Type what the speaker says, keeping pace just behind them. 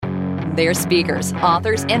They're speakers,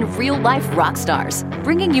 authors, and real-life rock stars,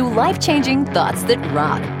 bringing you life-changing thoughts that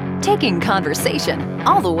rock. Taking conversation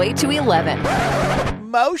all the way to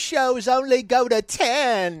 11. Most shows only go to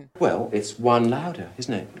 10. Well, it's one louder,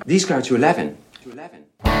 isn't it? These go to 11.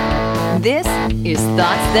 This is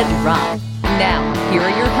Thoughts That Rock. Now, here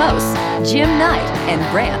are your hosts, Jim Knight and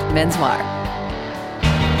Brant Menswar.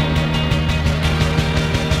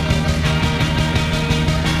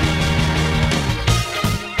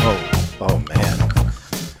 Oh man.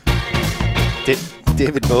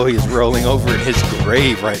 David Bowie is rolling over in his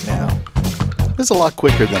grave right now. This is a lot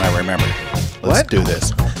quicker than I remember. Let's do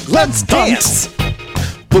this. Let's dance!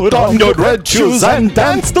 Put on your red shoes and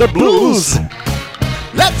dance the blues.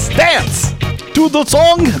 Let's dance! To the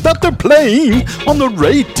song that they're playing on the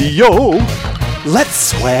radio. Let's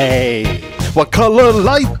sway! What color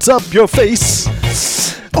lights up your face?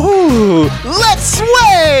 Ooh, let's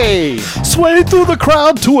sway! Sway through the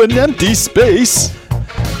crowd to an empty space.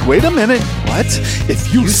 Wait a minute. What?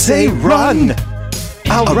 If you say run,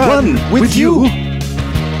 I'll run with you.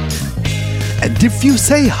 And if you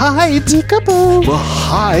say hide, we'll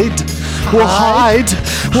hide. We'll hide.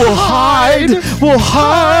 We'll hide. We'll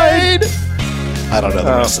hide. I don't know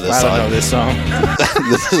the rest of this song. I don't know this song.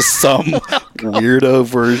 This is some weirdo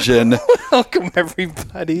version. Welcome,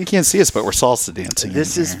 everybody. You can't see us, but we're salsa dancing.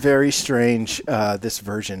 This is very strange, this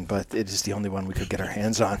version, but it is the only one we could get our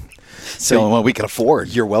hands on. It's the only one we can afford.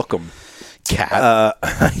 You're welcome, Cat.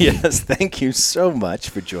 Yes, thank you so much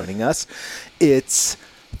for joining us. It's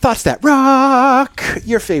Thoughts That Rock,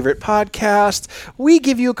 your favorite podcast. We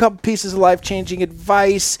give you a couple pieces of life-changing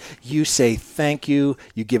advice. You say thank you.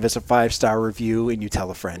 You give us a 5-star review, and you tell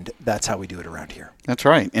a friend. That's how we do it around here. That's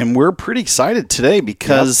right. And we're pretty excited today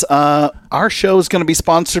because our show is going to be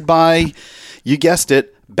sponsored by, you guessed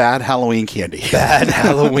it, Bad Halloween Candy. Bad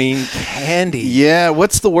Halloween Candy. Yeah,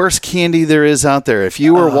 what's the worst candy there is out there? If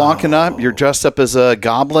you were walking up, you're dressed up as a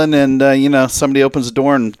goblin, and somebody opens the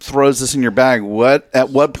door and throws this in your bag.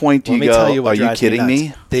 At what point do you go, tell you what are you drives kidding me me?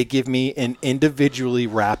 nuts. They give me an individually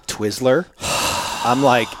wrapped Twizzler. I'm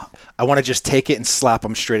like, I want to just take it and slap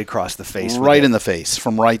them straight across the face. Right in the face,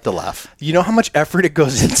 from right to left. You know how much effort it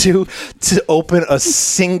goes into to open a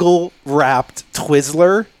single wrapped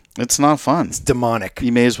Twizzler? It's not fun. It's demonic.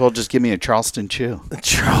 You may as well just give me a Charleston Chew.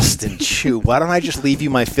 Charleston Chew. Why don't I just leave you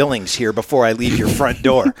my fillings here before I leave your front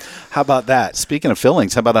door? How about that? Speaking of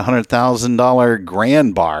fillings, how about a $100,000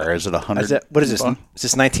 grand bar? Is it $100? What is this? Is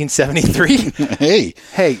this 1973?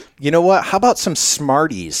 Hey, you know what? How about some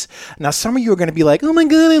Smarties? Now, some of you are going to be like, oh my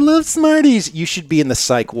God, I love Smarties. You should be in the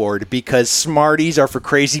psych ward because Smarties are for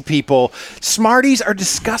crazy people. Smarties are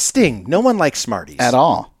disgusting. No one likes Smarties. At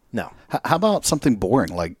all. No. How about something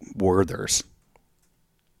boring like Werther's?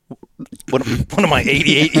 What am I,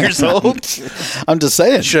 88 years old? I'm just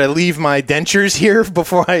saying. Should I leave my dentures here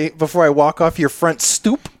before I walk off your front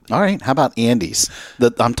stoop? All right. How about Andes?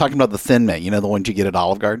 I'm talking about the Thin Mint. You know, the ones you get at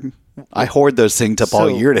Olive Garden? I hoard those things up all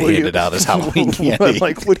year to hand it out as Halloween candy.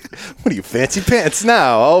 Like, what are you, fancy pants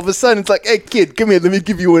now? All of a sudden, it's like, hey, kid, come here. Let me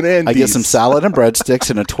give you an Andes. I get some salad and breadsticks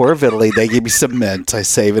and a tour of Italy. They give me some mint. I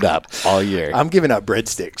save it up all year. I'm giving out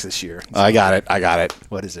breadsticks this year. I got it.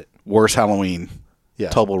 What is it? Worst Halloween. Yeah.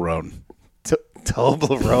 Toblerone.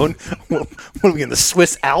 Toblerone? What are we in the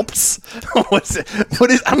Swiss Alps? What's it? What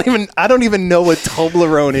is? I don't even know what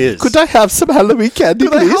Toblerone is. Could I have some Halloween candy,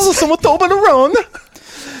 Could I please? have some Toblerone?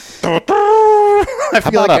 I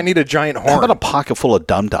feel like I need a giant horn. How about a pocket full of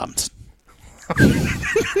dum-dums?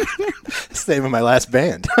 That's the name of my last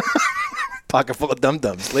band. Pocket full of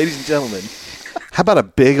dum-dums. Ladies and gentlemen. How about a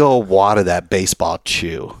big old wad of that baseball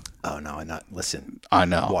chew? Oh, no, listen. I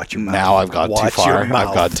know. Watch your mouth. Now I've gone too far. Your mouth.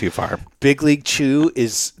 I've gone too far. Big League Chew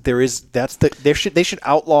they should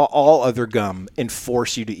outlaw all other gum and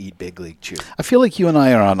force you to eat Big League Chew. I feel like you and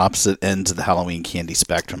I are on opposite ends of the Halloween candy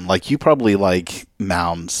spectrum. Like, you probably like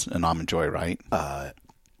Mounds and Almond Joy, right?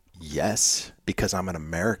 Yes, because I'm an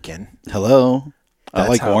American. Hello. I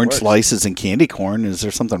like how it orange works. slices and candy corn. Is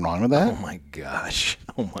there something wrong with that? Oh my gosh.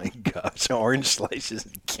 Orange slices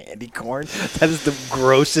and candy corn. That is the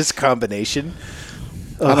grossest combination.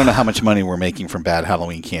 I don't know how much money we're making from bad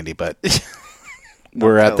Halloween candy, but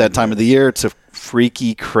we're at that time of the year. It's a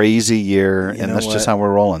freaky, crazy year, and that's just how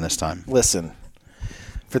we're rolling this time. Listen,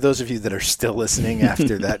 for those of you that are still listening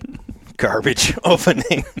after that garbage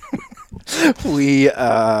opening, we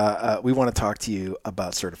want to talk to you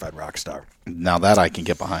about Certified Rockstar. Now that I can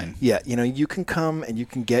get behind. Yeah, you can come and you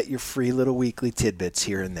can get your free little weekly tidbits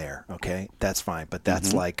here and there, okay? That's fine, but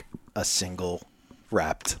that's like a single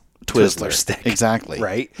wrapped Twizzler stick. Exactly.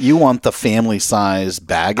 Right? You want the family size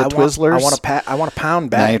bag of Twizzlers? I want a pound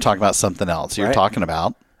bag. Now you're talking about something else. You're talking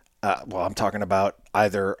about Well, I'm talking about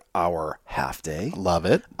either our half day, Love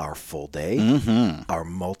it. our full day, our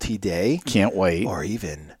multi-day, Can't wait. or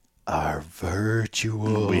even our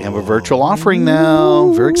virtual. We have a virtual offering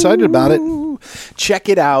now. Very excited about it. Check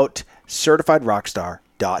it out,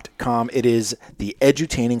 certifiedrockstar.com. It is the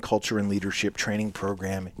edutaining culture and leadership training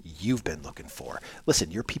program you've been looking for.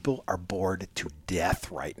 Listen, your people are bored to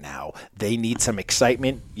death right now. They need some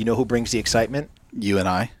excitement. You know who brings the excitement? You and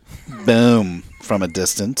I. Boom. From a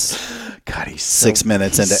distance. God, he's 6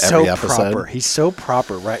 minutes into he's every so episode. Proper. He's so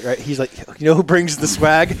proper, right? He's like, you know who brings the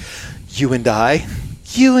swag? You and I.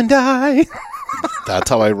 You and I. That's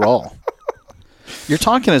how I roll. You're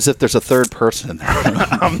talking as if there's a third person in there.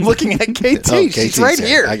 I'm looking at KT. Oh, She's KT's right there.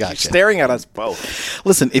 here. I got She's you. staring at us both.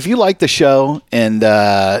 Listen, if you like the show and,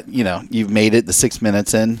 you've made it the 6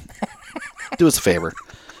 minutes in, do us a favor.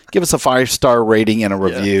 Give us a 5-star rating and a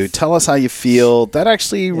review. Yes. Tell us how you feel. That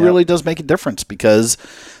actually really does make a difference because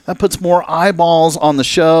that puts more eyeballs on the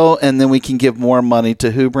show, and then we can give more money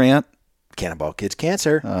to who, Brant? Cannonball Kids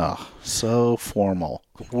Cancer. Oh, so formal.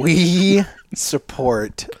 We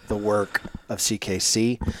support the work of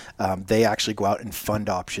CKC. They actually go out and fund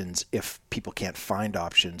options if people can't find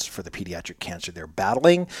options for the pediatric cancer they're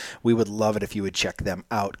battling. We would love it if you would check them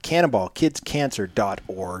out.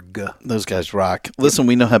 CannonballKidsCancer.org. Those guys rock. Listen,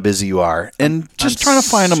 we know how busy you are. And just I'm trying to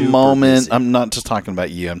find a super moment. busy. I'm not just talking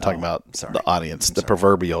about you. I'm talking about sorry. the audience, the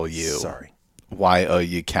proverbial you. Sorry.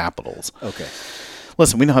 YOU capitals. Okay.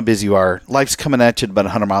 Listen, we know how busy you are. Life's coming at you at about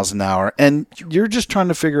 100 miles an hour, and you're just trying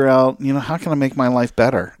to figure out, how can I make my life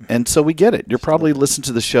better? And so we get it. You're probably listening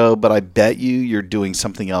to the show, but I bet you're doing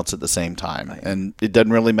something else at the same time. And it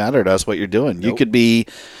doesn't really matter to us what you're doing. You could be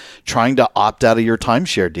trying to opt out of your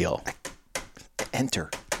timeshare deal. Enter.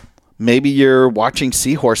 Maybe you're watching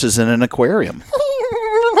seahorses in an aquarium.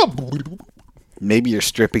 Maybe you're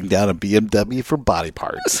stripping down a BMW for body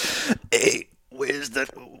parts. Hey, where's the...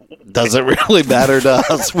 Doesn't really matter to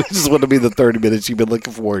us. We just want to be the 30 minutes you've been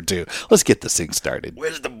looking forward to. Let's get this thing started.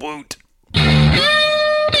 Where's the boot?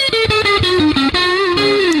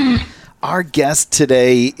 Our guest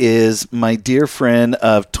today is my dear friend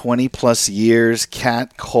of 20 plus years,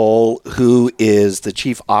 Kat Cole, who is the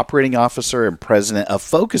Chief Operating Officer and President of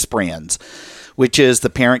Focus Brands, which is the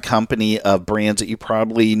parent company of brands that you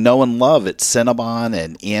probably know and love. It's Cinnabon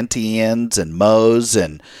and Auntie Anne's and Moe's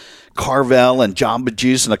and Carvel and Jamba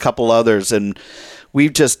Juice and a couple others. And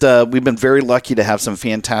we've been very lucky to have some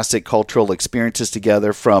fantastic cultural experiences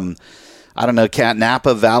together from, Kat,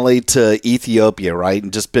 Napa Valley to Ethiopia, right?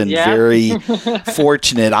 And just been very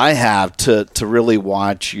fortunate I have to really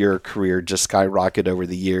watch your career just skyrocket over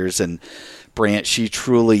the years. And Brant, she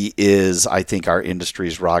truly is, I think, our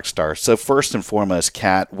industry's rock star. So first and foremost,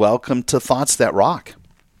 Kat, welcome to Thoughts That Rock.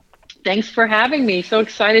 Thanks for having me. So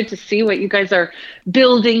excited to see what you guys are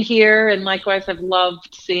building here. And likewise, I've loved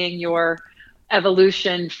seeing your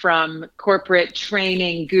evolution from corporate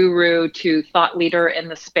training guru to thought leader in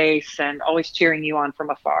the space, and always cheering you on from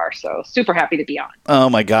afar. So super happy to be on. Oh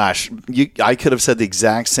my gosh. I could have said the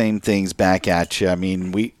exact same things back at you. I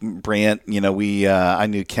mean, Brant, I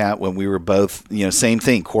knew Kat when we were both, same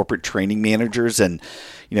thing, corporate training managers. And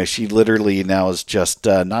she literally now is just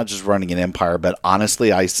not just running an empire, but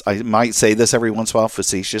honestly, I might say this every once in a while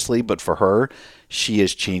facetiously, but for her, she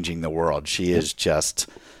is changing the world. She is just,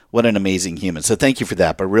 what an amazing human. So thank you for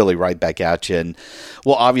that, but really right back at you. And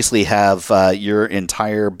we'll obviously have your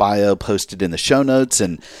entire bio posted in the show notes.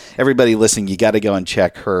 And everybody listening, you got to go and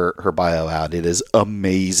check her bio out. It is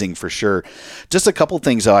amazing for sure. Just a couple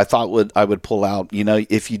things, though, I thought I would pull out.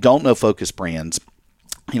 If you don't know Focus Brands,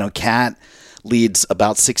 Kat leads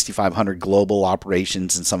about 6,500 global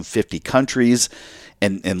operations in some 50 countries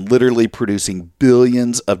and literally producing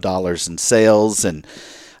billions of dollars in sales. And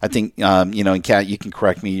I think, and Kat, you can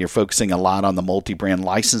correct me, you're focusing a lot on the multi-brand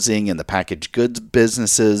licensing and the packaged goods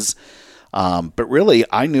businesses. But really,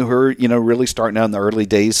 I knew her, really starting out in the early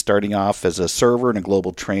days, starting off as a server and a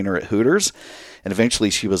global trainer at Hooters. And eventually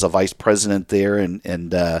she was a vice president there.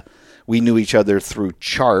 And we knew each other through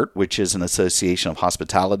CHART, which is an association of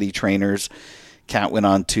hospitality trainers. Kat went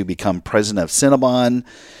on to become president of Cinnabon.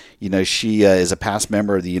 She is a past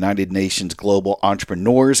member of the United Nations Global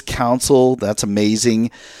Entrepreneurs Council. That's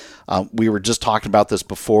amazing. We were just talking about this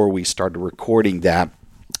before we started recording that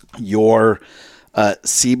your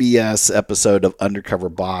CBS episode of Undercover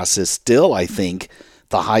Boss is still, I think,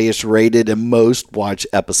 the highest rated and most watched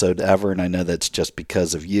episode ever. And I know that's just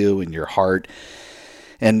because of you and your heart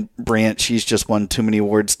And Brant, she's just won too many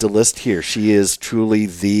awards to list here. She is truly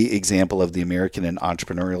the example of the American and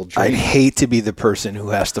entrepreneurial dream. I'd hate to be the person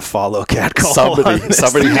who has to follow Kat Cole.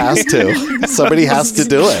 Somebody has to. Somebody has to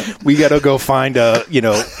do it. We got to go find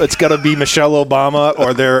it's got to be Michelle Obama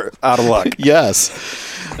or they're out of luck. Yes.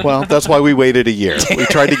 Well, that's why we waited a year. We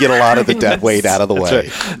tried to get a lot of the dead weight out of the way.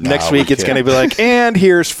 Right. Next week, it's going to be like, and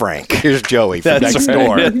here's Frank. Here's Joey from next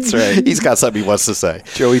door. That's right. He's got something he wants to say.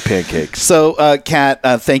 Joey Pancakes. So, Kat,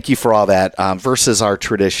 thank you for all that. Versus our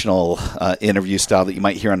traditional interview style that you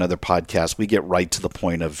might hear on other podcasts, we get right to the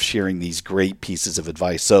point of sharing these great pieces of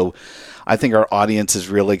advice. So I think our audience is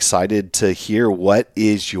really excited to hear what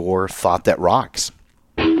is your thought that rocks.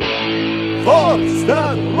 Thoughts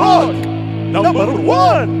that rock! Number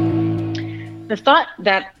 1! The thought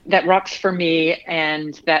that rocks for me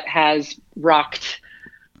and that has rocked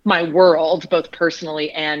my world, both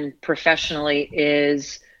personally and professionally,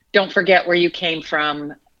 is don't forget where you came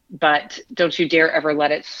from, but don't you dare ever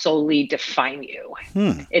let it solely define you.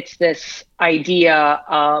 It's this idea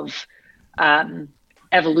of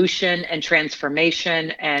evolution and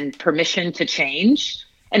transformation and permission to change,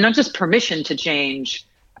 and not just permission to change,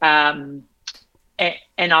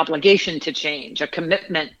 an obligation to change, a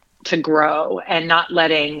commitment to grow, and not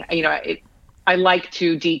letting, I like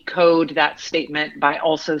to decode that statement by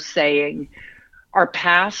also saying our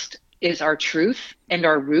past is our truth and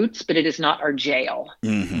our roots, but it is not our jail.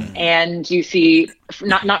 Mm-hmm. And you see,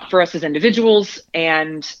 not for us as individuals,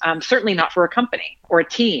 and certainly not for a company or a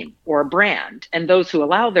team or a brand. And those who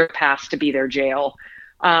allow their past to be their jail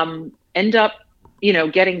end up,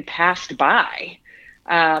 getting passed by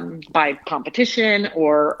competition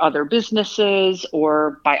or other businesses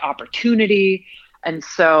or by opportunity. And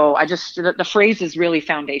so the phrase is really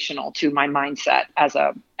foundational to my mindset as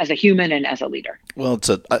a human and as a leader. Well,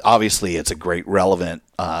 obviously it's a great relevant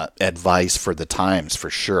advice for the times, for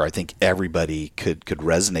sure. I think everybody could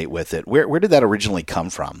resonate with it. Where did that originally come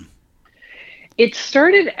from? It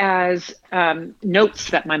started as notes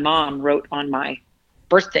that my mom wrote on my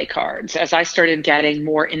birthday cards. As I started getting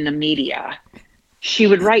more in the media, she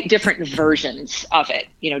would write different versions of it.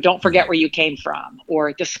 Don't forget where you came from,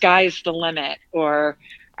 or the sky's the limit, or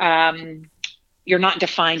you're not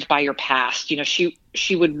defined by your past.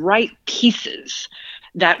 She would write pieces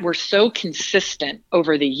that were so consistent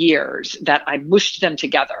over the years that I mushed them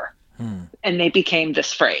together. And they became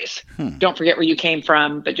this phrase. Don't forget where you came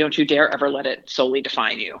from, but don't you dare ever let it solely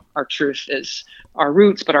define you. Our truth is our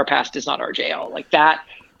roots, but our past is not our jail. Like that,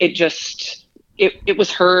 it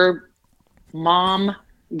was her mom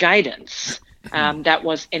guidance that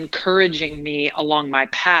was encouraging me along my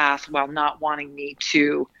path while not wanting me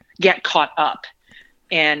to get caught up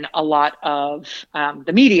in a lot of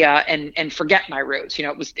the media and forget my roots.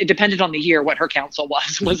 It depended on the year what her counsel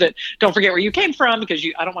was. Was it don't forget where you came from because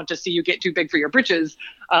I don't want to see you get too big for your britches,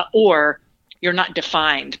 or you're not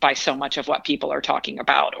defined by so much of what people are talking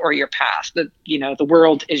about or your past. The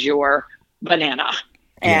world is your banana.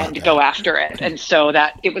 And go after it. And so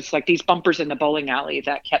that it was like these bumpers in the bowling alley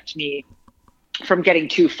that kept me from getting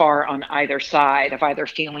too far on either side of either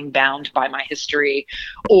feeling bound by my history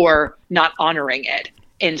or not honoring it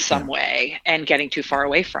in some way and getting too far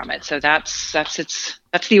away from it. So that's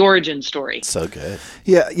the origin story. So good.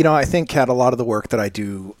 Yeah. I think, Kat, a lot of the work that I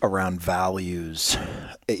do around values,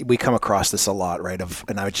 we come across this a lot, right?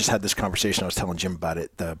 And I just had this conversation. I was telling Jim about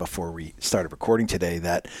it before we started recording today,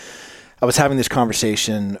 that I was having this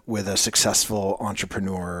conversation with a successful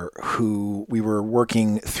entrepreneur who we were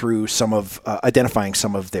working through identifying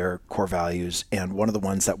some of their core values. And one of the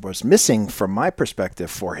ones that was missing from my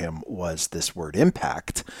perspective for him was this word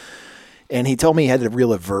impact. And he told me he had a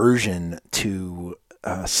real aversion to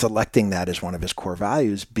selecting that as one of his core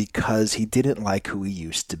values because he didn't like who he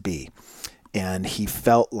used to be. And he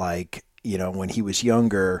felt like, when he was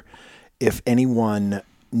younger, if anyone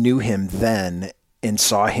knew him then and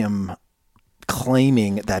saw him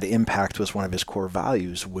claiming that impact was one of his core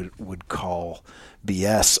values would call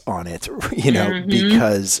BS on it,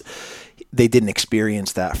 because they didn't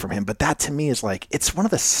experience that from him. But that to me is like, it's one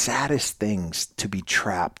of the saddest things to be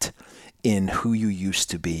trapped in who you used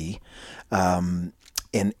to be. And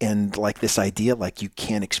like this idea, like you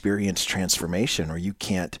can't experience transformation or you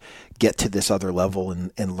can't get to this other level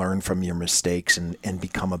and learn from your mistakes and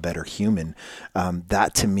become a better human.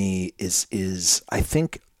 That to me is I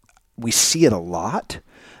think we see it a lot.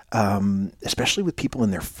 especially with people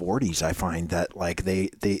in their 40s, I find that like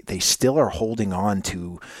they still are holding on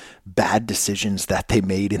to bad decisions that they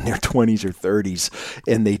made in their 20s or 30s,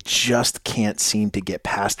 and they just can't seem to get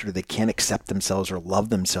past it, or they can't accept themselves or love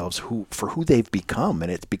themselves for who they've become,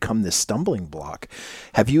 and it's become this stumbling block.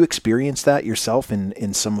 Have you experienced that yourself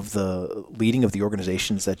in some of the leading of the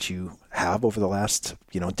organizations that you have over the last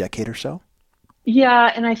decade or so?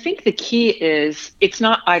 Yeah, and I think the key is it's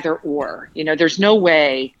not either or. There's no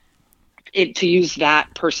way to use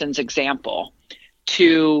that person's example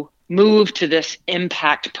to move to this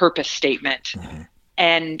impact purpose statement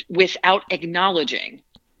and without acknowledging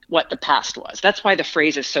what the past was. That's why the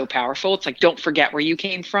phrase is so powerful. It's like, don't forget where you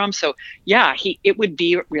came from. So yeah, it would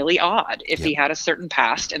be really odd if he had a certain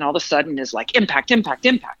past and all of a sudden is like impact.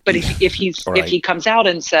 But if he comes out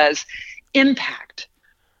and says impact,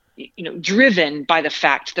 driven by the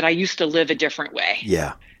fact that I used to live a different way.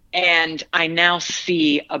 Yeah. And I now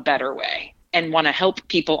see a better way and want to help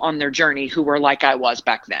people on their journey who were like I was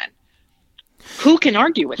back then. Who can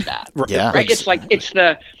argue with that? Yeah. Right. It's like,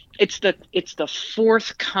 it's the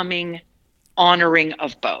forthcoming honoring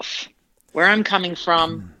of both where I'm coming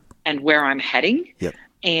from and where I'm heading. Yep.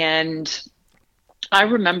 And I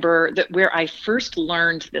remember that where I first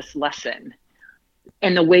learned this lesson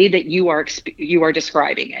and the way that you are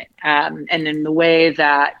describing it, and in the way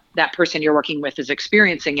that person you're working with is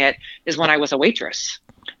experiencing it, is when I was a waitress.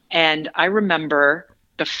 And I remember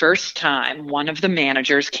the first time one of the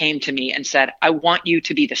managers came to me and said, I want you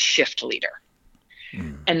to be the shift leader.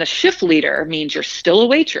 And the shift leader means you're still a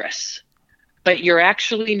waitress, but you're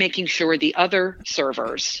actually making sure the other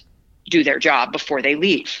servers do their job before they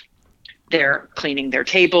leave. They're cleaning their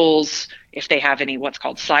tables. If they have any what's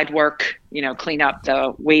called side work, clean up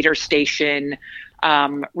the waiter station,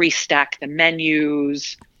 restack the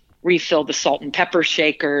menus, refill the salt and pepper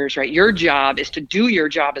shakers, right? Your job is to do your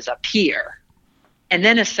job as a peer, and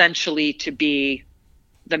then essentially to be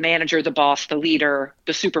the manager, the boss, the leader,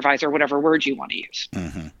 the supervisor, whatever word you want to use.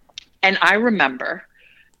 And I remember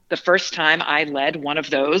the first time I led one of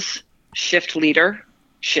those shift leader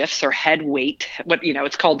shifts or head wait,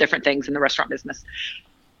 it's called different things in the restaurant business.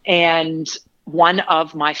 And one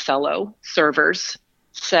of my fellow servers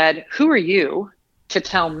said, who are you to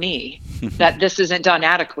tell me that this isn't done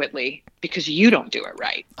adequately because you don't do it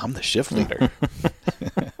right? I'm the shift leader.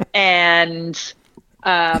 And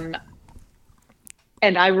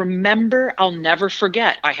I remember, I'll never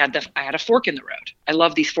forget, I had a fork in the road. I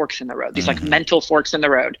love these forks in the road, these like mental forks in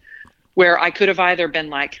the road, where I could have either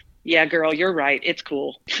been like, yeah, girl, you're right. It's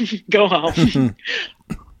cool. Go home.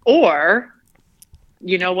 Or,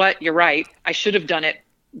 you know what? You're right. I should have done it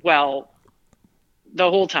well the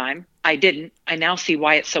whole time. I didn't. I now see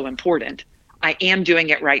why it's so important. I am doing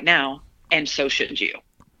it right now, and so should you.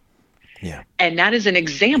 Yeah. And that is an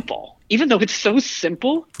example, even though it's so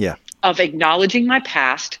simple, of acknowledging my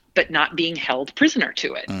past, but not being held prisoner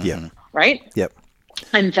to it. Yeah. Right? Yep.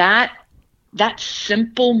 And that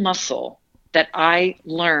simple muscle that I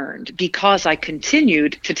learned because I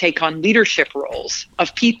continued to take on leadership roles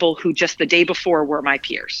of people who just the day before were my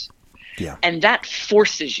peers. Yeah. And that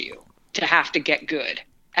forces you to have to get good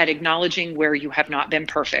at acknowledging where you have not been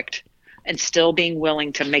perfect and still being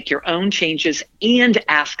willing to make your own changes and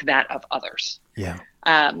ask that of others. Yeah.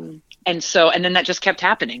 And then that just kept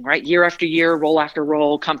happening, right? Year after year, role after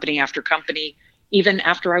role, company after company. Even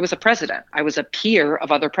after I was a president, I was a peer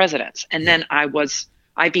of other presidents. And then I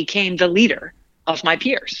became the leader of my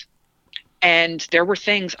peers. And there were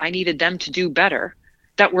things I needed them to do better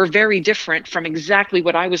that were very different from exactly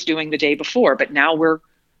what I was doing the day before. But now we're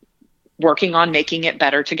working on making it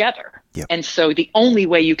better together. Yep. And so the only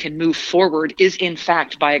way you can move forward is, in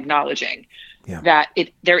fact, by acknowledging that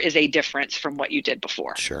there is a difference from what you did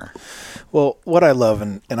before. Sure. Well, what I love,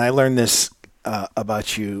 and I learned this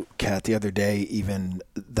about you, Kat, the other day, even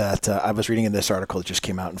that I was reading in this article that just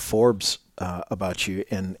came out in Forbes about you.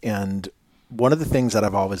 And one of the things that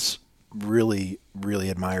I've always really, really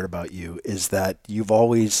admired about you is that you've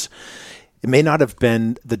always, it may not have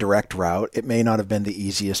been the direct route, it may not have been the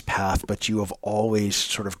easiest path, but you have always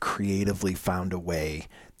sort of creatively found a way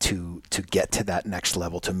to get to that next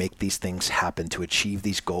level, to make these things happen, to achieve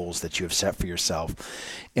these goals that you have set for yourself.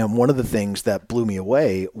 And one of the things that blew me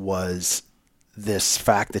away was this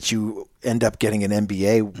fact that you end up getting an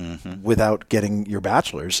MBA without getting your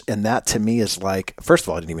bachelor's. And that to me is like, first of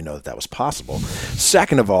all, I didn't even know that was possible.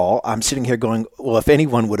 Second of all, I'm sitting here going, well, if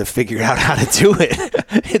anyone would have figured out how to do it,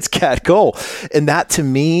 it's Kat Cole. And that to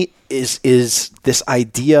me is this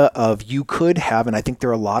idea of you could have, and I think there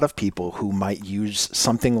are a lot of people who might use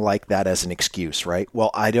something like that as an excuse, right? Well,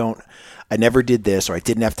 I never did this, or I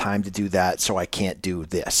didn't have time to do that, so I can't do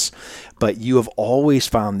this. But you have always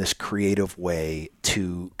found this creative way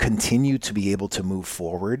to continue to be able to move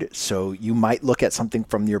forward. So you might look at something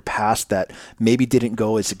from your past that maybe didn't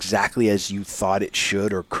go as exactly as you thought it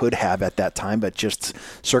should or could have at that time, but just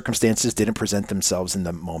circumstances didn't present themselves in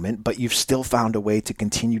the moment, but you've still found a way to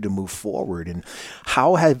continue to move forward. And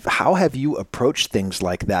how have you approached things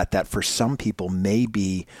like that for some people may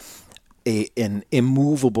be an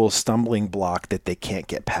immovable stumbling block that they can't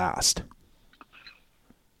get past?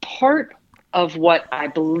 Part of what I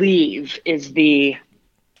believe is the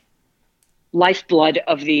lifeblood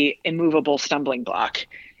of the immovable stumbling block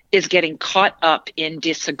is getting caught up in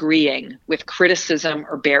disagreeing with criticism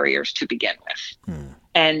or barriers to begin with.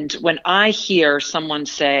 And when I hear someone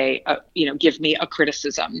say, give me a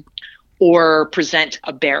criticism or present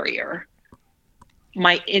a barrier,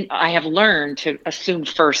 I have learned to assume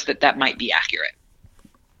first that might be accurate.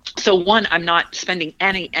 So one, I'm not spending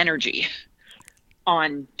any energy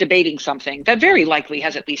on debating something that very likely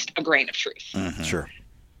has at least a grain of truth. Sure.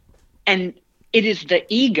 And it is the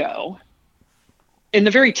ego, in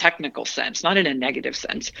the very technical sense, not in a negative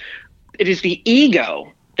sense, it is the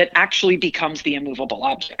ego that actually becomes the immovable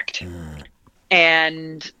object.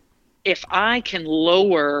 And if I can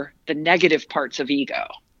lower the negative parts of ego,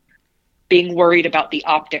 being worried about the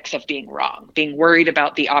optics of being wrong, being worried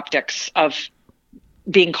about the optics of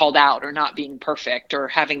being called out or not being perfect or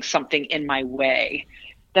having something in my way,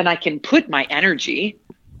 then I can put my energy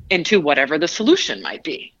into whatever the solution might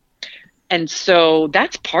be. And so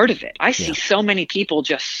that's part of it. I see so many people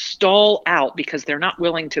just stall out because they're not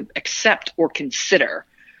willing to accept or consider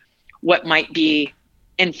what might be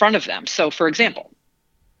in front of them. So for example,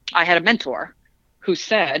 I had a mentor who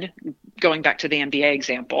said, going back to the MBA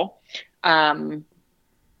example,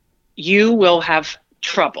 you will have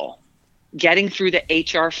trouble getting through the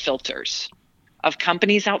HR filters of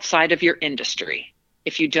companies outside of your industry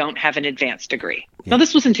if you don't have an advanced degree. Now,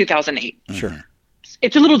 this was in 2008. Sure.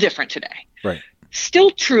 It's a little different today. Right.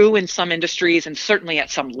 Still true in some industries and certainly at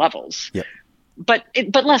some levels. Yep. But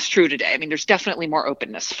less true today. I mean, there's definitely more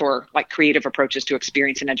openness for like creative approaches to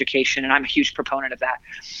experience and education, and I'm a huge proponent of that.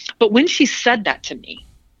 But when she said that to me,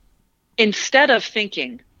 instead of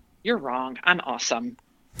thinking, you're wrong, I'm awesome,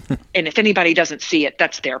 and if anybody doesn't see it,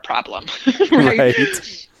 that's their problem, right?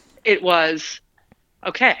 It was,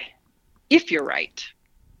 okay, if you're right,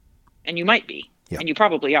 and you might be, and you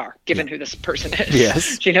probably are, given who this person is.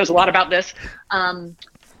 Yes. She knows a lot about this.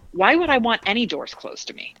 Why would I want any doors closed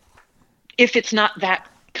to me if it's not that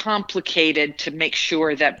complicated to make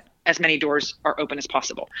sure that as many doors are open as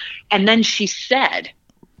possible? And then she said,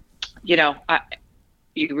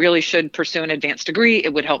 you really should pursue an advanced degree.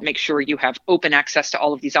 It would help make sure you have open access to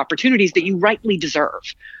all of these opportunities that you rightly deserve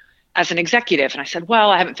as an executive. And I said, well,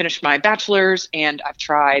 I haven't finished my bachelor's and I've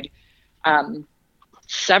tried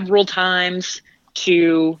several times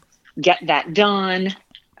to get that done.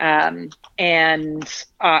 I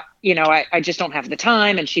just don't have the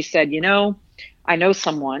time. And she said, I know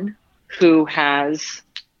someone who has,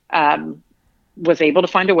 was able to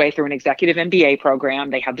find a way through an executive MBA program.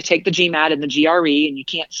 They have to take the GMAT and the GRE, and you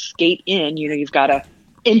can't skate in. You've got to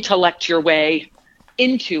intellect your way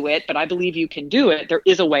into it, but I believe you can do it. There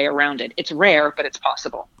is a way around it. It's rare, but it's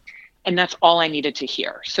possible. And that's all I needed to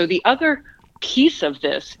hear. So the other piece of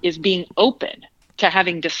this is being open to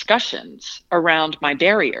having discussions around my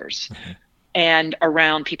barriers and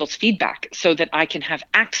around people's feedback so that I can have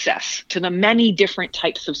access to the many different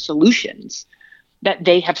types of solutions that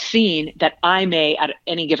they have seen that I may at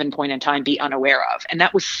any given point in time be unaware of. And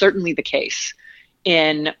that was certainly the case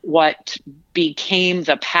in what became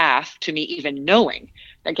the path to me even knowing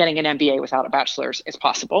that getting an MBA without a bachelor's is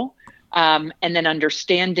possible. And then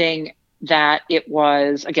understanding that it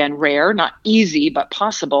was, again, rare, not easy, but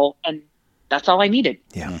possible. And that's all I needed.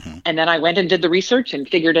 Yeah. And then I went and did the research and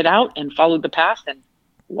figured it out and followed the path, and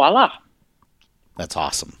voila. That's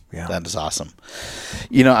awesome. Yeah. That is awesome.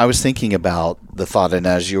 I was thinking about the thought, and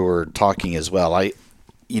as you were talking as well,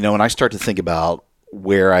 when I start to think about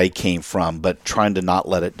where I came from, but trying to not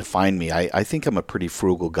let it define me, I think I'm a pretty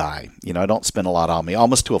frugal guy. I don't spend a lot on me,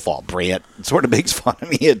 almost to a fault. Brant sort of makes fun of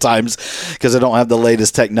me at times because I don't have the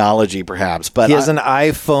latest technology, perhaps. But he has an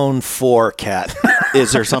iPhone 4, Kat.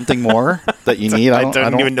 Is there something more that you need? I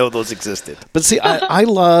don't even know those existed. But see, I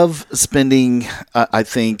love spending, I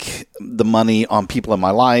think, the money on people in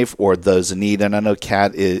my life or those in need. And I know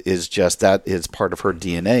Kat is just that is part of her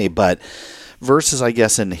DNA. But versus, I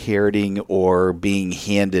guess, inheriting or being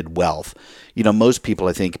handed wealth, most people,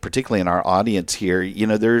 I think, particularly in our audience here,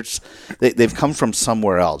 they've come from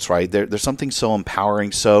somewhere else, right? There's something so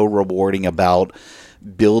empowering, so rewarding about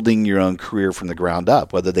building your own career from the ground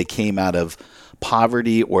up, whether they came out of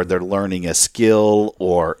poverty or they're learning a skill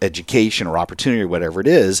or education or opportunity or whatever it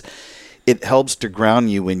is. It helps to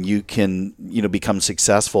ground you when you can, become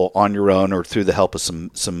successful on your own or through the help of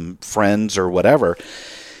some friends or whatever.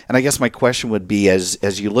 And I guess my question would be,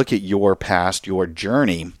 as you look at your past, your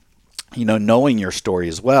journey, knowing your story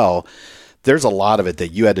as well, there's a lot of it that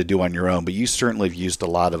you had to do on your own, but you certainly have used a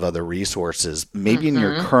lot of other resources. Maybe in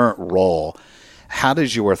your current role, how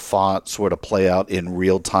does your thought sort of play out in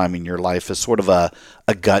real time in your life as sort of a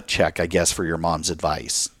gut check, I guess, for your mom's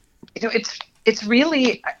advice? It's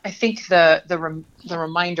really, I think the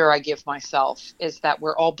reminder I give myself is that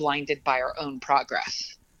we're all blinded by our own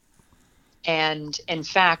progress. And in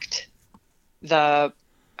fact,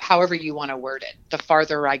 however you want to word it, the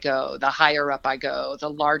farther I go, the higher up I go, the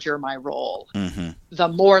larger my role, the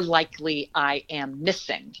more likely I am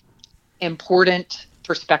missing important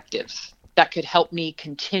perspectives that could help me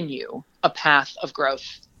continue a path of growth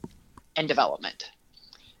and development.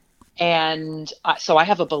 And so I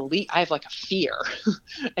have like a fear,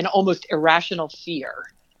 an almost irrational fear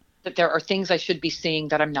that there are things I should be seeing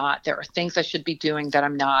that I'm not. There are things I should be doing that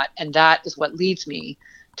I'm not. And that is what leads me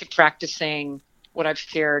to practicing what I've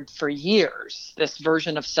shared for years, this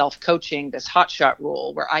version of self-coaching, this hotshot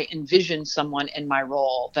rule, where I envision someone in my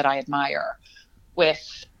role that I admire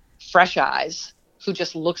with fresh eyes, who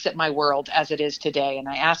just looks at my world as it is today. And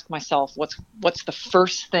I ask myself, what's the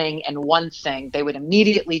first thing and one thing they would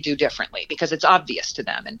immediately do differently, because it's obvious to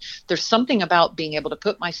them. And there's something about being able to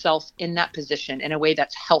put myself in that position in a way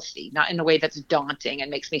that's healthy, not in a way that's daunting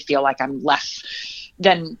and makes me feel like I'm less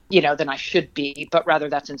than I should be, but rather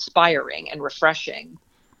that's inspiring and refreshing.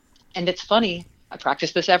 And it's funny, I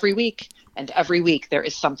practice this every week, and every week there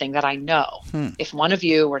is something that I know. If one of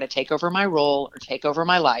you were to take over my role or take over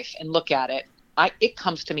my life and look at it, it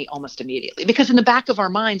comes to me almost immediately, because in the back of our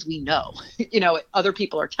minds, we know, other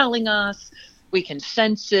people are telling us, we can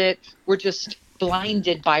sense it. We're just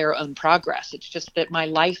blinded by our own progress. It's just that my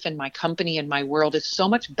life and my company and my world is so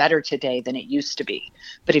much better today than it used to be.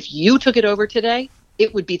 But if you took it over today,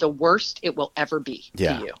 it would be the worst it will ever be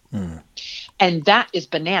to you. And that is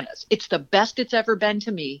bananas. It's the best it's ever been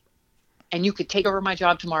to me. And you could take over my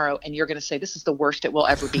job tomorrow and you're going to say, this is the worst it will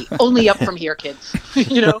ever be. Only up from here, kids.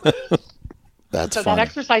 That's so funny. That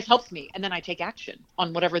exercise helps me. And then I take action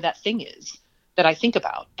on whatever that thing is that I think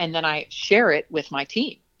about. And then I share it with my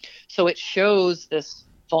team. So it shows this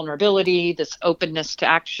vulnerability, this openness to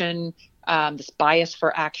action, this bias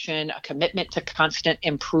for action, a commitment to constant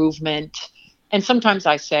improvement. And sometimes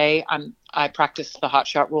I say, I practice the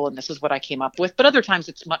hotshot rule and this is what I came up with. But other times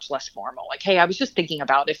it's much less formal. Like, hey, I was just thinking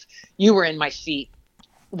about if you were in my seat,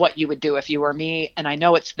 what you would do if you were me. And I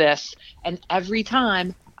know it's this. And every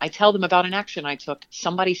time I tell them about an action I took,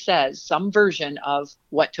 somebody says some version of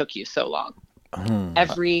what took you so long.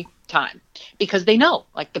 Every time. Because they know,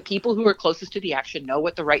 like the people who are closest to the action know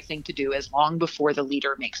what the right thing to do is long before the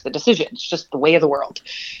leader makes the decision. It's just the way of the world.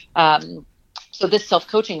 So this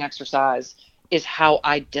self-coaching exercise is how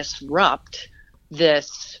I disrupt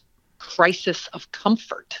this crisis of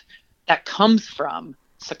comfort that comes from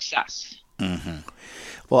success.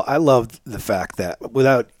 Well, I love the fact that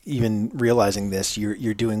without even realizing this,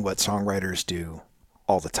 you're doing what songwriters do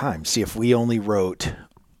all the time. See, if we only wrote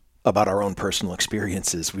about our own personal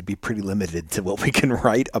experiences, we'd be pretty limited to what we can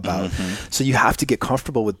write about. So you have to get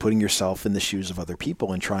comfortable with putting yourself in the shoes of other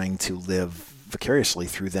people and trying to live vicariously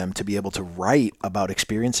through them to be able to write about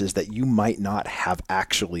experiences that you might not have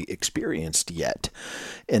actually experienced yet.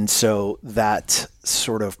 And so that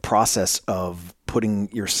sort of process of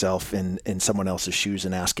putting yourself in someone else's shoes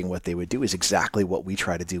and asking what they would do is exactly what we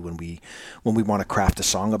try to do when we want to craft a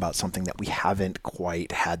song about something that we haven't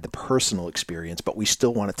quite had the personal experience, but we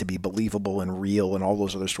still want it to be believable and real and all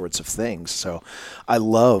those other sorts of things. So I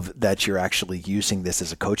love that you're actually using this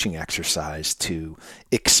as a coaching exercise to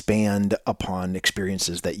expand upon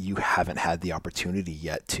experiences that you haven't had the opportunity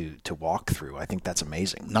yet to walk through. I think that's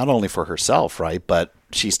amazing. Not only for herself, right, but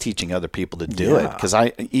she's teaching other people to do it. Because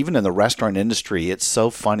even in the restaurant industry, it's so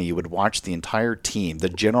funny. You would watch the entire team. The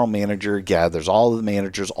general manager gathers all the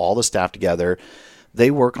managers, all the staff together.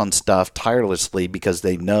 They work on stuff tirelessly because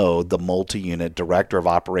they know the multi-unit director of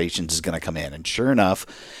operations is going to come in. And sure enough,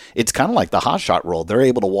 it's kind of like the hotshot role. They're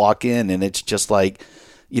able to walk in and it's just like,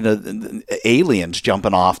 aliens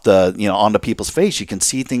jumping off onto people's face. You can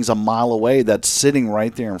see things a mile away that's sitting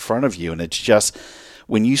right there in front of you. And it's just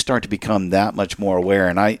when you start to become that much more aware,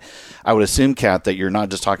 and I would assume, Kat, that you're not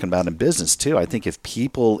just talking about in business too. I think if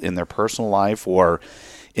people in their personal life or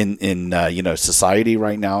in society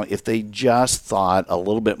right now, if they just thought a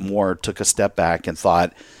little bit more, took a step back and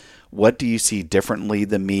thought, what do you see differently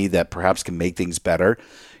than me that perhaps can make things better?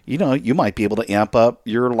 You might be able to amp up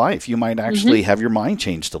your life. You might actually have your mind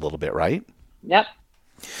changed a little bit, right? Yep.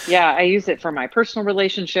 Yeah, I use it for my personal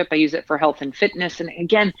relationship. I use it for health and fitness. And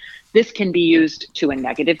again, this can be used to a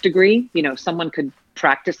negative degree. Someone could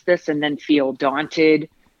practice this and then feel daunted,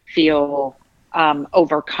 feel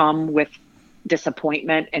overcome with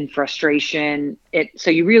disappointment and frustration.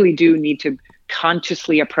 So you really do need to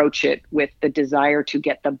consciously approach it with the desire to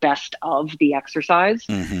get the best of the exercise,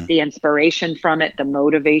 the inspiration from it, the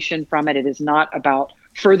motivation from it. It is not about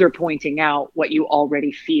further pointing out what you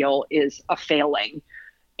already feel is a failing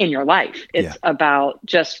in your life. It's about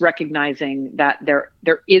just recognizing that there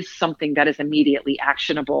is something that is immediately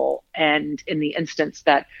actionable. And in the instance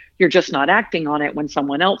that you're just not acting on it when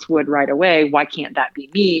someone else would right away, why can't that be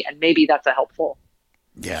me? And maybe that's a helpful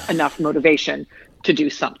enough motivation to do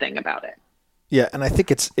something about it. Yeah, and I think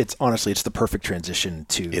it's honestly the perfect transition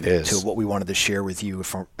to what we wanted to share with you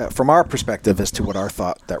from our perspective as to what our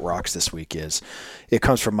thought that rocks this week is. It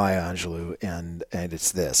comes from Maya Angelou, and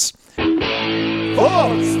it's this.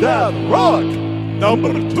 Thoughts That Rock,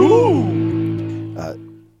 number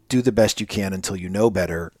 2. Do the best you can until you know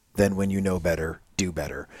better. Then when you know better, do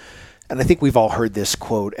better. And I think we've all heard this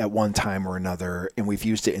quote at one time or another, and we've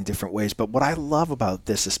used it in different ways. But what I love about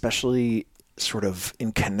this, especially sort of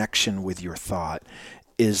in connection with your thought,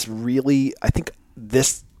 is really, I think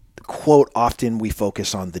this quote, often we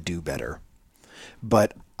focus on the do better,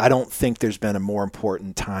 but I don't think there's been a more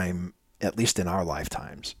important time, at least in our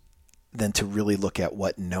lifetimes, than to really look at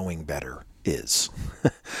what knowing better is.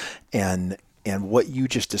 and what you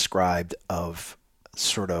just described of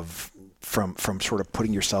sort of from sort of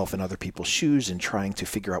putting yourself in other people's shoes and trying to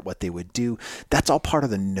figure out what they would do, that's all part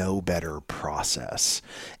of the know better process.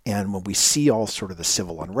 And when we see all sort of the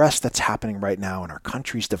civil unrest that's happening right now and our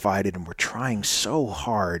country's divided and we're trying so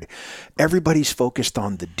hard, everybody's focused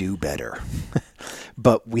on the do better.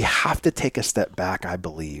 But we have to take a step back, I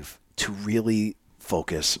believe, to really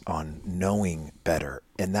focus on knowing better.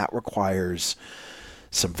 And that requires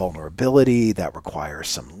some vulnerability, that requires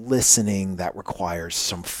some listening, that requires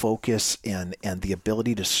some focus and the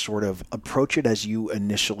ability to sort of approach it as you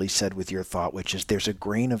initially said with your thought, which is there's a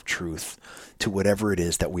grain of truth to whatever it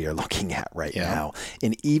is that we are looking at right now.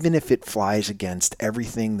 And even if it flies against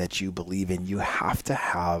everything that you believe in, you have to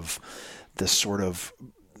have the sort of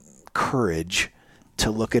courage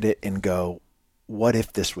to look at it and go, what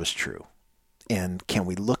if this was true? And can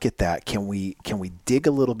we look at that? Can we dig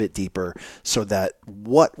a little bit deeper so that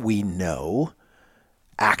what we know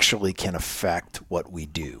actually can affect what we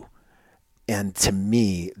do? And to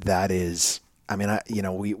me, that is, I mean,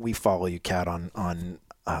 we follow you, Kat, on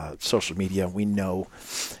social media. We know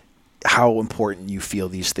how important you feel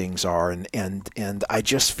these things are, and I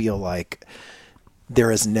just feel like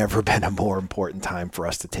there has never been a more important time for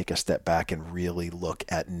us to take a step back and really look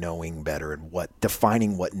at knowing better and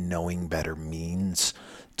defining what knowing better means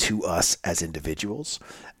to us as individuals.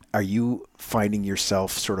 Are you finding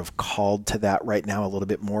yourself sort of called to that right now a little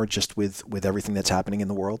bit more, just with everything that's happening in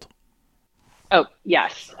the world? Oh,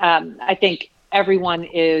 yes. I think everyone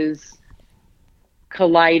is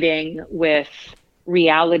colliding with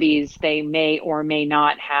realities they may or may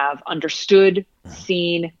not have understood,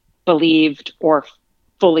 seen, believed, or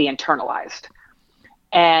fully internalized.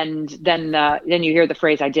 And then you hear the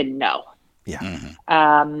phrase, I didn't know. Yeah.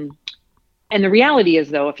 And the reality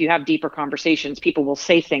is, though, if you have deeper conversations, people will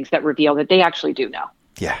say things that reveal that they actually do know.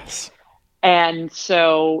 Yes. And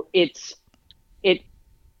so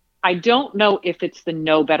I don't know if it's the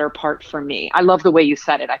know better part for me. I love the way you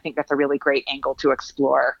said it. I think that's a really great angle to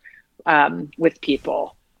explore with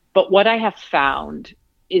people. But what I have found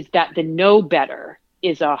is that the know better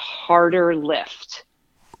is a harder lift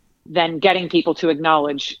than getting people to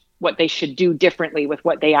acknowledge what they should do differently with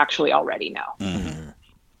what they actually already know. Mm-hmm.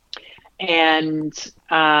 And,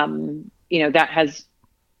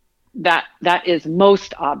 that is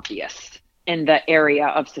most obvious in the area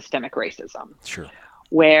of systemic racism. Sure.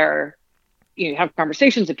 Where you have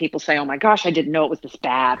conversations and people say, oh my gosh, I didn't know it was this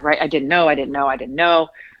bad, right? I didn't know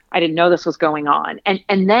this was going on.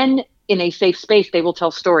 And then in a safe space, they will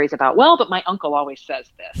tell stories about, well, but my uncle always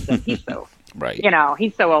says this, and he's so, right.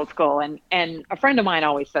 He's so old school. And a friend of mine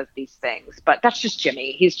always says these things, but that's just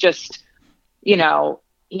Jimmy. He's just,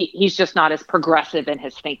 he's just not as progressive in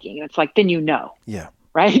his thinking. And it's like, then Yeah.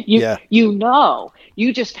 right? Yeah.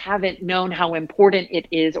 You just haven't known how important it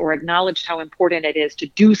is or acknowledged how important it is to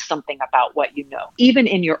do something about what you know, even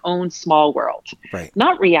in your own small world. Right.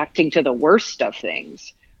 Not reacting to the worst of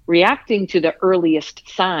things, reacting to the earliest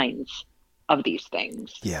signs of these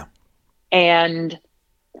things. Yeah. And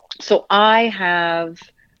so I have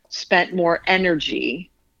spent more energy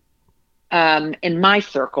in my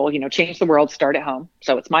circle, change the world, start at home.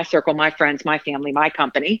 So it's my circle, my friends, my family, my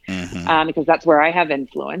company, because that's where I have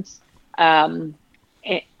influence. And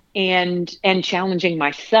challenging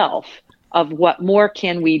myself of what more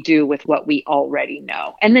can we do with what we already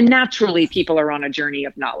know. And then naturally people are on a journey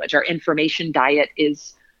of knowledge. Our information diet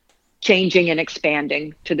is changing and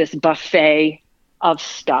expanding to this buffet of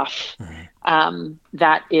stuff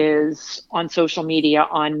that is on social media,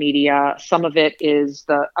 on media. Some of it is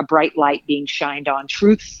a bright light being shined on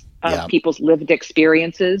truths of people's lived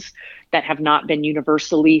experiences that have not been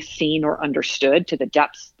universally seen or understood to the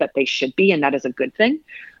depths that they should be. And that is a good thing.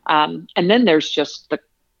 And then there's just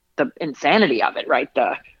the insanity of it, right?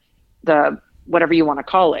 The whatever you want to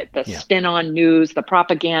call it, the spin on news, the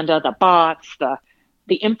propaganda, the bots,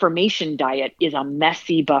 the information diet is a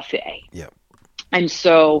messy buffet. Yeah. And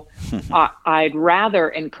so I'd rather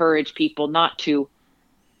encourage people not to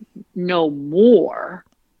know more,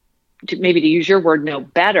 to use your word, know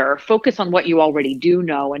better, focus on what you already do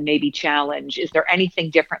know and maybe challenge, is there anything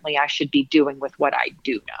differently I should be doing with what I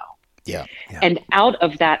do know? Yeah. And out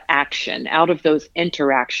of that action, out of those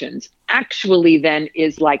interactions, actually then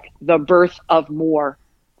is like the birth of more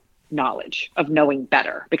knowledge, of knowing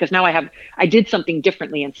better, because now I did something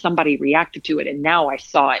differently and somebody reacted to it, and now I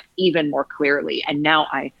saw it even more clearly, and now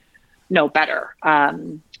I know better.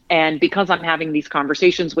 And because I'm having these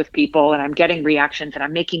conversations with people and I'm getting reactions and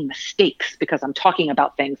I'm making mistakes because I'm talking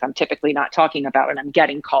about things I'm typically not talking about and I'm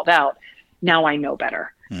getting called out, now I know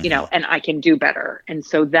better, and I can do better. And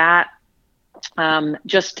so that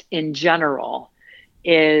just in general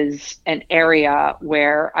is an area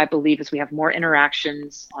where I believe as we have more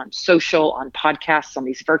interactions on social, on podcasts, on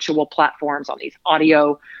these virtual platforms, on these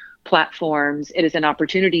audio platforms, it is an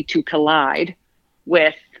opportunity to collide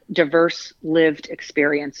with diverse lived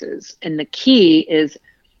experiences. And the key is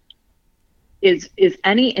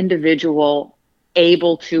any individual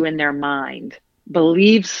able to, in their mind,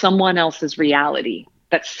 believe someone else's reality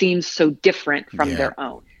that seems so different from their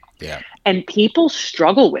own. Yeah. And people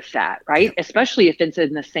struggle with that, right? Especially if it's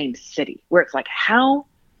in the same city, where it's like,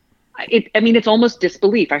 it's almost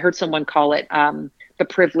disbelief. I heard someone call it the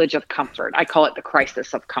privilege of comfort. I call it the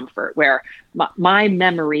crisis of comfort, where my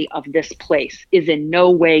memory of this place is in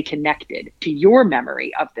no way connected to your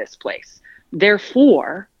memory of this place.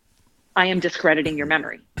 Therefore, I am discrediting your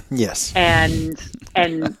memory. Yes. And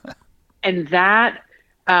that,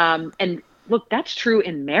 and look, that's true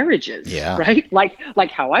in marriages, right?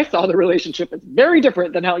 Like how I saw the relationship is very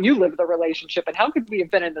different than how you live the relationship. And how could we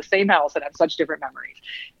have been in the same house and have such different memories?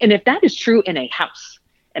 And if that is true in a house,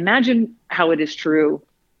 imagine how it is true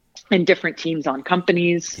in different teams on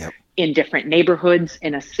companies, in different neighborhoods,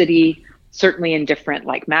 in a city, certainly in different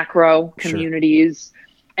like macro communities. Sure.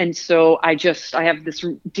 And so I have this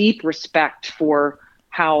deep respect for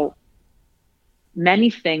how many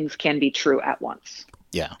things can be true at once.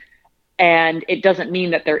 Yeah. And it doesn't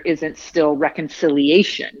mean that there isn't still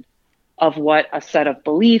reconciliation of what a set of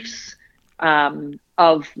beliefs,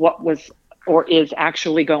 of what was or is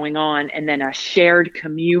actually going on, and then a shared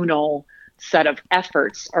communal set of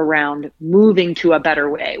efforts around moving to a better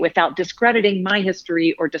way without discrediting my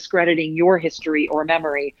history or discrediting your history or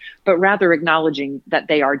memory, but rather acknowledging that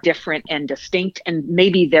they are different and distinct, and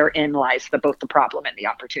maybe therein lies both the problem and the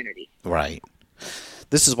opportunity. Right.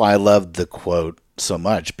 This is why I love the quote so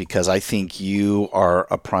much, because I think you are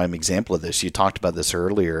a prime example of this. You talked about this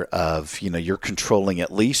earlier of, you're controlling,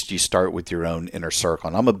 at least you start with your own inner circle.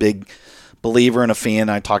 And I'm a big believer and a fan.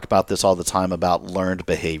 I talk about this all the time about learned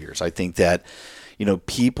behaviors. I think that,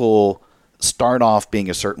 people start off being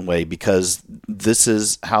a certain way because this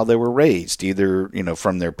is how they were raised, either,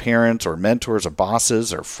 from their parents or mentors or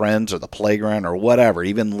bosses or friends or the playground or whatever,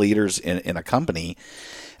 even leaders in a company.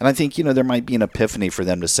 And I think, there might be an epiphany for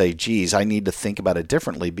them to say, geez, I need to think about it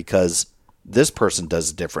differently because this person does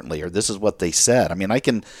it differently, or this is what they said. I mean, I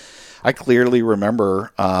clearly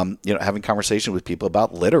remember, having conversations with people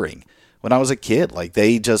about littering when I was a kid. Like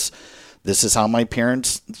this is how my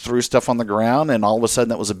parents threw stuff on the ground. And all of a sudden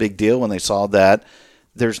that was a big deal when they saw that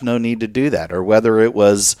there's no need to do that. Or whether it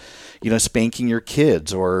was, spanking your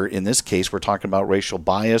kids, or in this case, we're talking about racial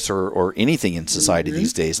bias or anything in society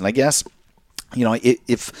these days. And I guess,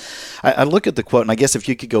 if I look at the quote, and I guess if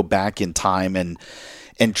you could go back in time and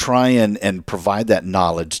and try and provide that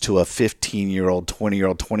knowledge to a 15-year-old,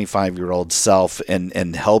 20-year-old, 25-year-old self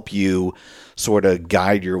and help you sort of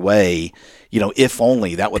guide your way. If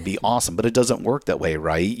only, that would be awesome. But it doesn't work that way,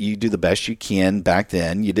 right? You do the best you can. Back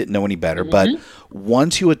then, you didn't know any better. But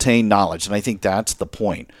once you attain knowledge, and I think that's the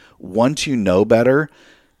point, once you know better,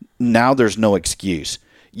 now there's no excuse.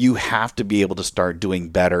 You have to be able to start doing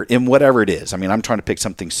better in whatever it is. I mean, I'm trying to pick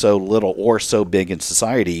something so little or so big in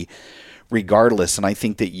society, regardless. And I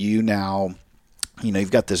think that you now,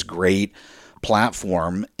 you've got this great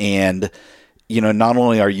platform, and, not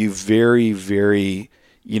only are you very, very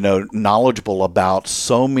knowledgeable about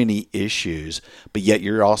so many issues, but yet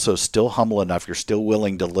you're also still humble enough. You're still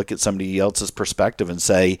willing to look at somebody else's perspective and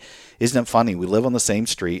say, isn't it funny? We live on the same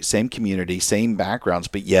street, same community, same backgrounds,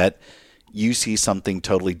 but yet you see something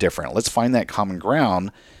totally different. Let's find that common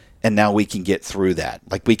ground. And now we can get through that.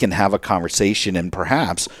 Like, we can have a conversation, and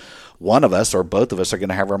perhaps one of us or both of us are going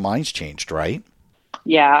to have our minds changed, right?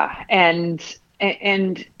 Yeah. And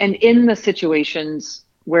in the situations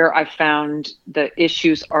where I found the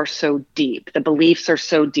issues are so deep, the beliefs are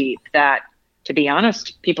so deep that, to be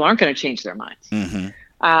honest, people aren't going to change their minds.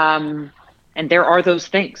 And there are those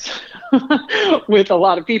things with a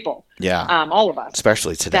lot of people. Yeah. All of us.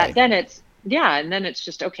 Especially today. And then it's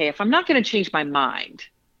just, okay, if I'm not going to change my mind,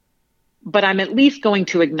 but I'm at least going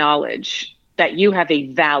to acknowledge that you have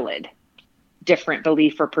a valid different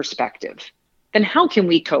belief or perspective, then how can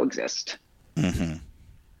we coexist?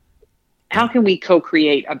 How can we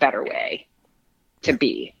co-create a better way to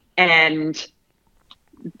be? And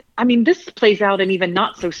I mean, this plays out in even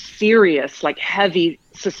not so serious, like heavy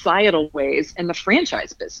societal ways in the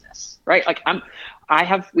franchise business, right? Like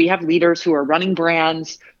we have leaders who are running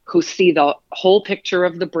brands who see the whole picture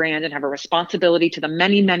of the brand and have a responsibility to the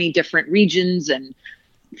many, many different regions and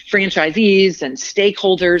franchisees and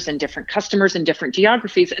stakeholders and different customers in different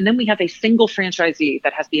geographies. And then we have a single franchisee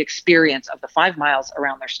that has the experience of the 5 miles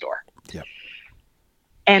around their store. Yep.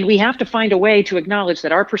 And we have to find a way to acknowledge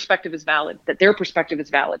that our perspective is valid, that their perspective is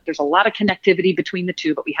valid. There's a lot of connectivity between the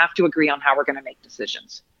two, but we have to agree on how we're going to make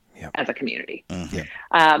decisions as a community.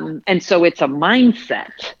 And so it's a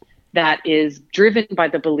mindset that is driven by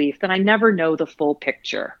the belief that I never know the full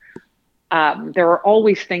picture. There are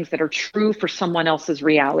always things that are true for someone else's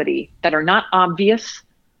reality that are not obvious,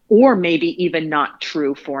 or maybe even not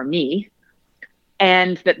true for me.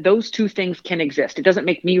 And that those two things can exist. It doesn't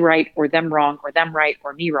make me right or them wrong, or them right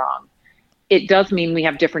or me wrong. It does mean we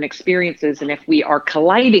have different experiences. And if we are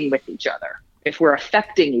colliding with each other, if we're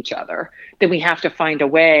affecting each other, then we have to find a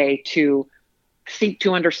way to seek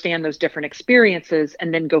to understand those different experiences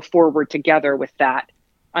and then go forward together with that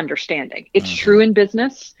understanding. It's true in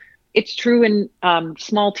business. It's true in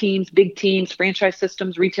small teams, big teams, franchise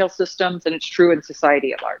systems, retail systems, and it's true in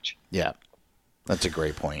society at large. Yeah, that's a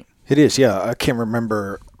great point. It is, yeah. I can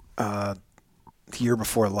remember the year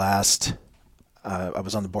before last, I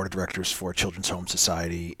was on the board of directors for Children's Home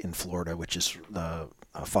Society in Florida, which is a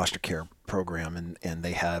foster care program, and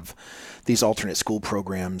they have these alternate school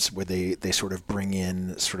programs where they sort of bring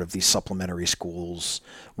in sort of these supplementary schools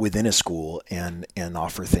within a school and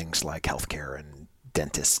offer things like healthcare and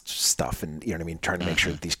dentist stuff, and trying to make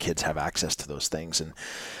sure that these kids have access to those things. And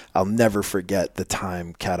I'll never forget the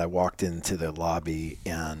time, Kat, I walked into the lobby,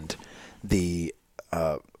 and the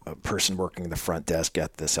a person working the front desk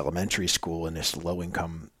at this elementary school in this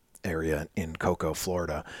low-income area in Cocoa,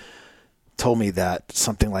 Florida, told me that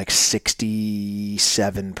something like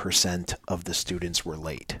 67% of the students were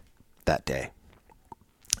late that day.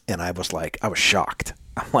 And I was shocked.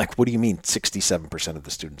 I'm like, what do you mean 67% of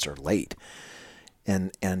the students are late?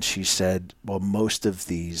 And she said, well, most of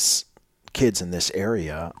these kids in this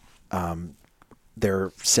area,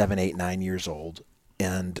 they're 7, 8, 9 years old,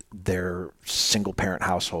 and they're single parent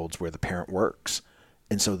households where the parent works.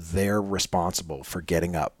 And so they're responsible for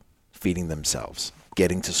getting up, feeding themselves,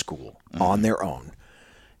 getting to school on their own.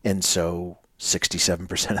 And so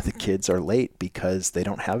 67% of the kids are late because they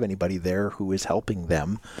don't have anybody there who is helping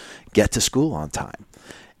them get to school on time.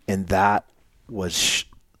 And that was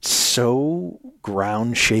so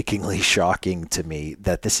ground-shakingly shocking to me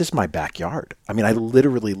that this is my backyard. I mean, I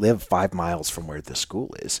literally live 5 miles from where the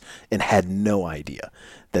school is and had no idea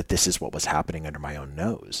that this is what was happening under my own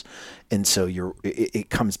nose. And so it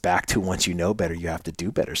comes back to, once you know better, you have to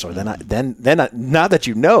do better. So then now that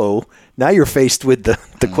you know, now you're faced with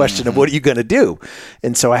the question of what are you going to do?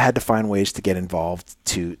 And so I had to find ways to get involved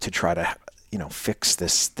to try to fix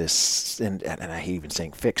this, and I hate even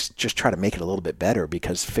saying fix, just try to make it a little bit better,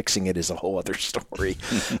 because fixing it is a whole other story.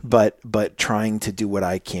 but trying to do what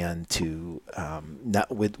I can to,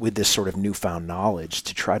 not with this sort of newfound knowledge,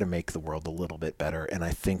 to try to make the world a little bit better. And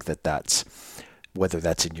I think that's, whether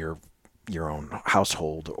that's in your own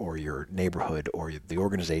household or your neighborhood or the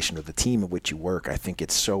organization or the team in which you work, I think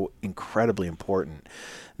it's so incredibly important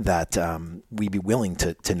that we be willing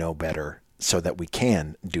to know better so that we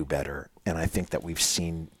can do better. And I think that we've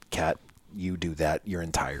seen, Kat, you do that your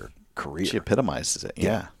entire career. She epitomizes it.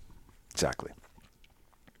 Yeah. Exactly.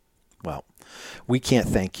 Well, we can't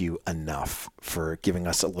thank you enough for giving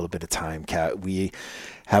us a little bit of time, Kat. We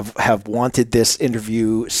have wanted this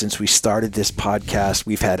interview since we started this podcast.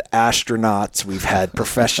 We've had astronauts, we've had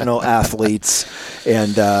professional athletes,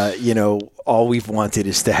 and all we've wanted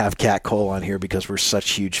is to have Kat Cole on here because we're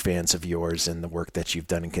such huge fans of yours and the work that you've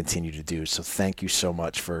done and continue to do. So thank you so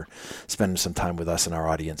much for spending some time with us and our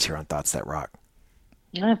audience here on Thoughts That Rock.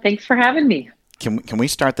 Thanks for having me. Can we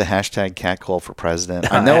start the hashtag Kat Cole for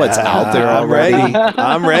president? I know it's out there already.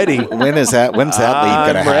 I'm ready. When's that leap going to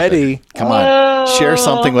happen? I'm ready. Come on. Share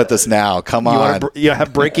something with us now. Come on. You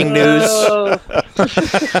have breaking news?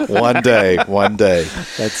 One day.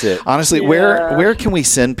 That's it. Honestly, where can we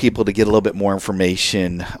send people to get a little bit more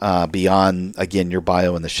information beyond, again, your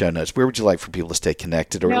bio and the show notes? Where would you like for people to stay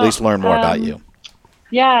connected, or at least learn more about you?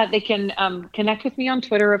 Yeah, they can connect with me on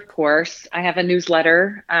Twitter, of course. I have a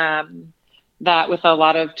newsletter that with a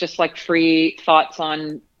lot of just like free thoughts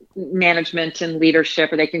on management and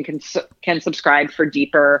leadership, or they can subscribe for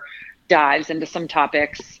deeper dives into some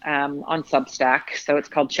topics on Substack. So it's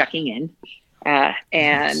called Checking In.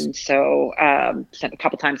 And so send a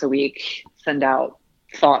couple times a week, send out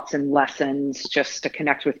thoughts and lessons just to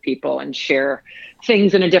connect with people and share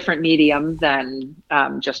things in a different medium than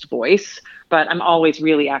just voice. But I'm always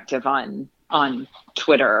really active on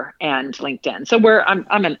Twitter and LinkedIn. So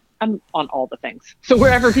I'm on all the things. So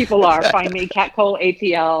wherever people are, find me, Kat Cole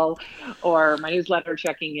ATL, or my newsletter,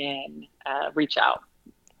 Checking In. Reach out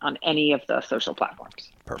on any of the social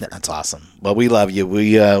platforms. Perfect. That's awesome. Well, we love you.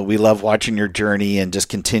 We love watching your journey and just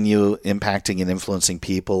continue impacting and influencing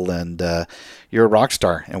people. And you're a rock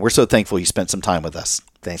star. And we're so thankful you spent some time with us.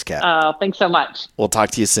 Thanks, Kat. Oh, thanks so much. We'll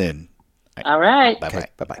talk to you soon. All right. Bye-bye. Okay,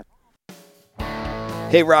 bye-bye.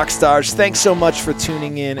 Hey, rock stars. Thanks so much for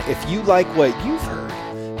tuning in. If you like what you've heard,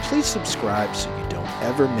 please subscribe so you don't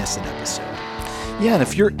ever miss an episode. Yeah, and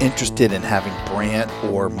if you're interested in having Brant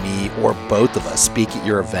or me or both of us speak at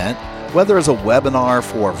your event, whether as a webinar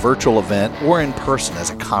for a virtual event or in person as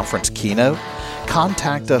a conference keynote,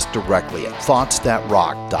 contact us directly at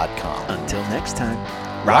thoughtsthatrock.com. Until next time,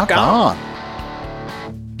 rock on.